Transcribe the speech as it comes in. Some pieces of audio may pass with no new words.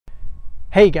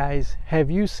Hey guys, have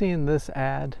you seen this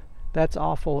ad? That's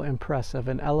awful impressive.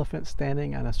 An elephant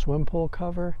standing on a swim pool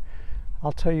cover.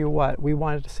 I'll tell you what, we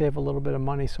wanted to save a little bit of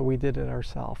money, so we did it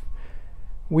ourselves.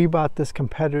 We bought this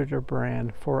competitor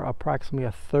brand for approximately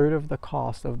a third of the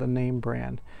cost of the name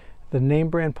brand. The name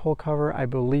brand pool cover, I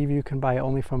believe you can buy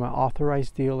only from an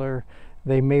authorized dealer.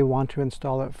 They may want to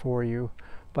install it for you,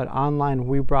 but online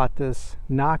we brought this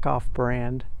knockoff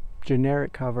brand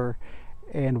generic cover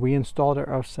and we installed it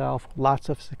ourselves. Lots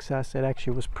of success. It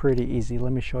actually was pretty easy.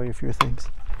 Let me show you a few things.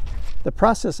 The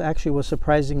process actually was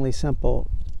surprisingly simple.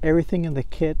 Everything in the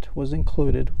kit was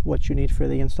included, what you need for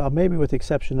the install, maybe with the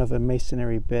exception of a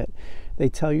masonry bit. They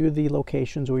tell you the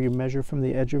locations where you measure from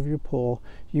the edge of your pool.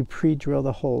 You pre-drill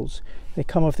the holes. They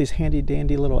come with these handy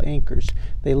dandy little anchors.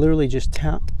 They literally just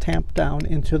tamp down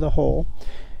into the hole.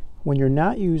 When you're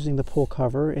not using the pool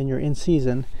cover and you're in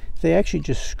season, they actually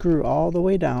just screw all the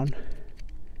way down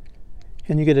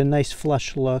and you get a nice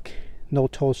flush look, no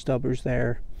toe stubbers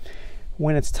there.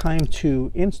 When it's time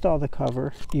to install the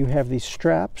cover, you have these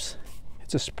straps.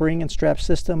 It's a spring and strap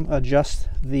system. Adjust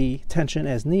the tension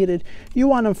as needed. You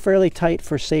want them fairly tight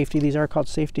for safety. These are called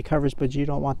safety covers, but you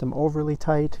don't want them overly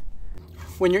tight.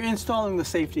 When you're installing the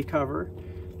safety cover,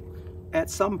 at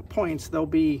some points there'll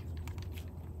be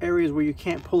areas where you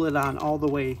can't pull it on all the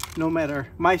way. No matter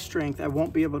my strength, I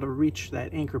won't be able to reach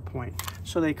that anchor point.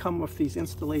 So they come with these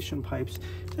installation pipes.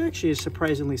 It actually is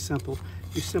surprisingly simple.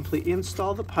 You simply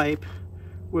install the pipe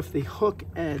with the hook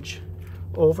edge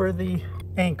over the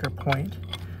anchor point.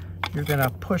 You're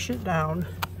gonna push it down,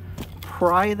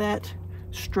 pry that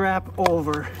strap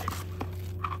over,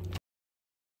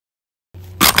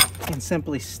 and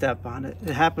simply step on it.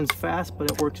 It happens fast,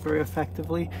 but it works very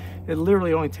effectively. It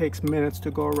literally only takes minutes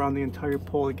to go around the entire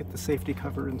pool to get the safety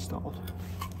cover installed.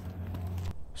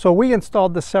 So we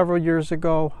installed this several years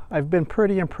ago. I've been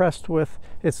pretty impressed with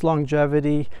its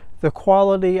longevity. The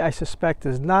quality, I suspect,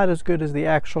 is not as good as the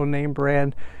actual name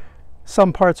brand.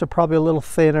 Some parts are probably a little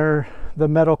thinner. The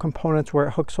metal components where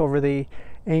it hooks over the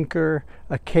anchor,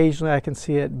 occasionally I can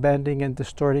see it bending and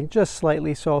distorting just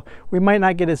slightly, so we might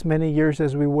not get as many years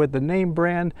as we would the name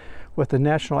brand with the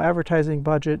national advertising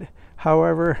budget.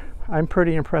 However, I'm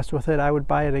pretty impressed with it. I would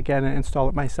buy it again and install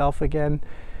it myself again.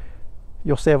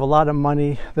 You'll save a lot of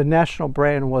money. The national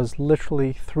brand was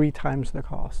literally 3 times the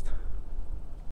cost.